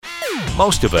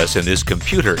Most of us in this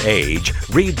computer age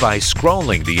read by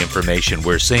scrolling the information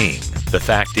we're seeing. The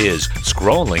fact is,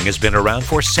 scrolling has been around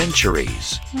for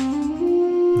centuries.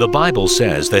 The Bible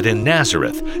says that in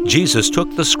Nazareth, Jesus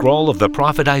took the scroll of the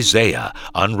prophet Isaiah,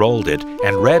 unrolled it,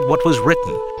 and read what was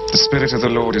written. The Spirit of the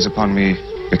Lord is upon me,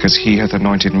 because he hath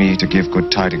anointed me to give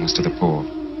good tidings to the poor.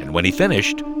 And when he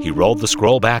finished, he rolled the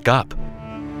scroll back up.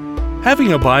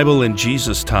 Having a Bible in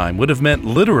Jesus' time would have meant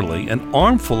literally an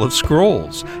armful of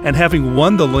scrolls, and having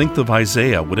one the length of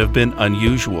Isaiah would have been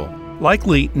unusual.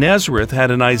 Likely, Nazareth had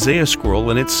an Isaiah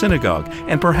scroll in its synagogue,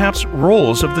 and perhaps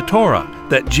rolls of the Torah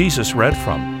that Jesus read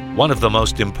from. One of the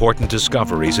most important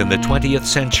discoveries in the 20th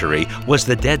century was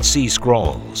the Dead Sea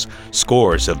Scrolls,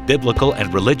 scores of biblical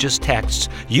and religious texts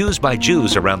used by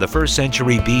Jews around the 1st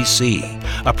century BC,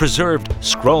 a preserved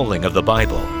scrolling of the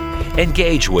Bible.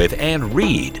 Engage with and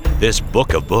read this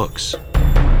book of books.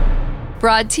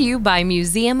 Brought to you by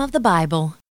Museum of the Bible.